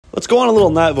Let's go on a little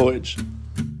night voyage.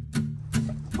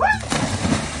 I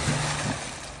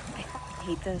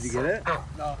hate this. Did you get it?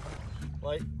 No.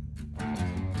 Light.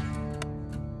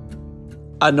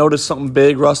 I noticed something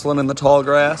big rustling in the tall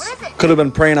grass. What is it? Could have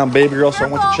been preying on baby girl, so I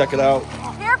went to check it out.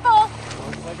 Careful!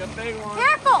 Looks like a big one.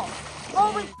 Careful!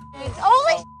 Holy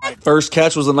shit! First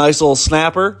catch was a nice little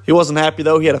snapper. He wasn't happy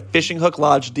though. He had a fishing hook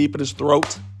lodged deep in his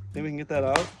throat. Think we can get that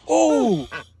out? Oh!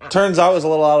 Turns out it was a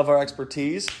little out of our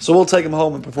expertise, so we'll take him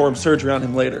home and perform surgery on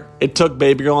him later. It took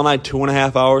baby girl and I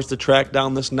 2.5 hours to track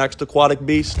down this next aquatic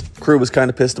beast. Crew was kind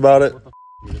of pissed about it.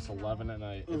 Dude, it's 11 at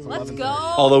night. It's Let's 11 go!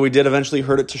 Although we did eventually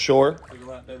hurt it to shore.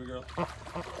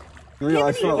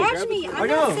 Catch me! I'm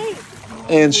not safe.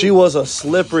 And she was a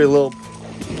slippery little...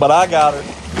 But I got her.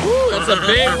 That's a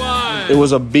big one. It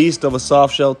was a beast of a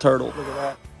soft-shell turtle. Look at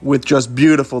that. With just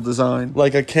beautiful design.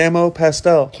 Like a camo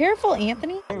pastel. Careful,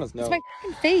 Anthony. No. It's my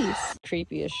fucking face.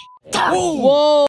 Creepy as shit. Whoa!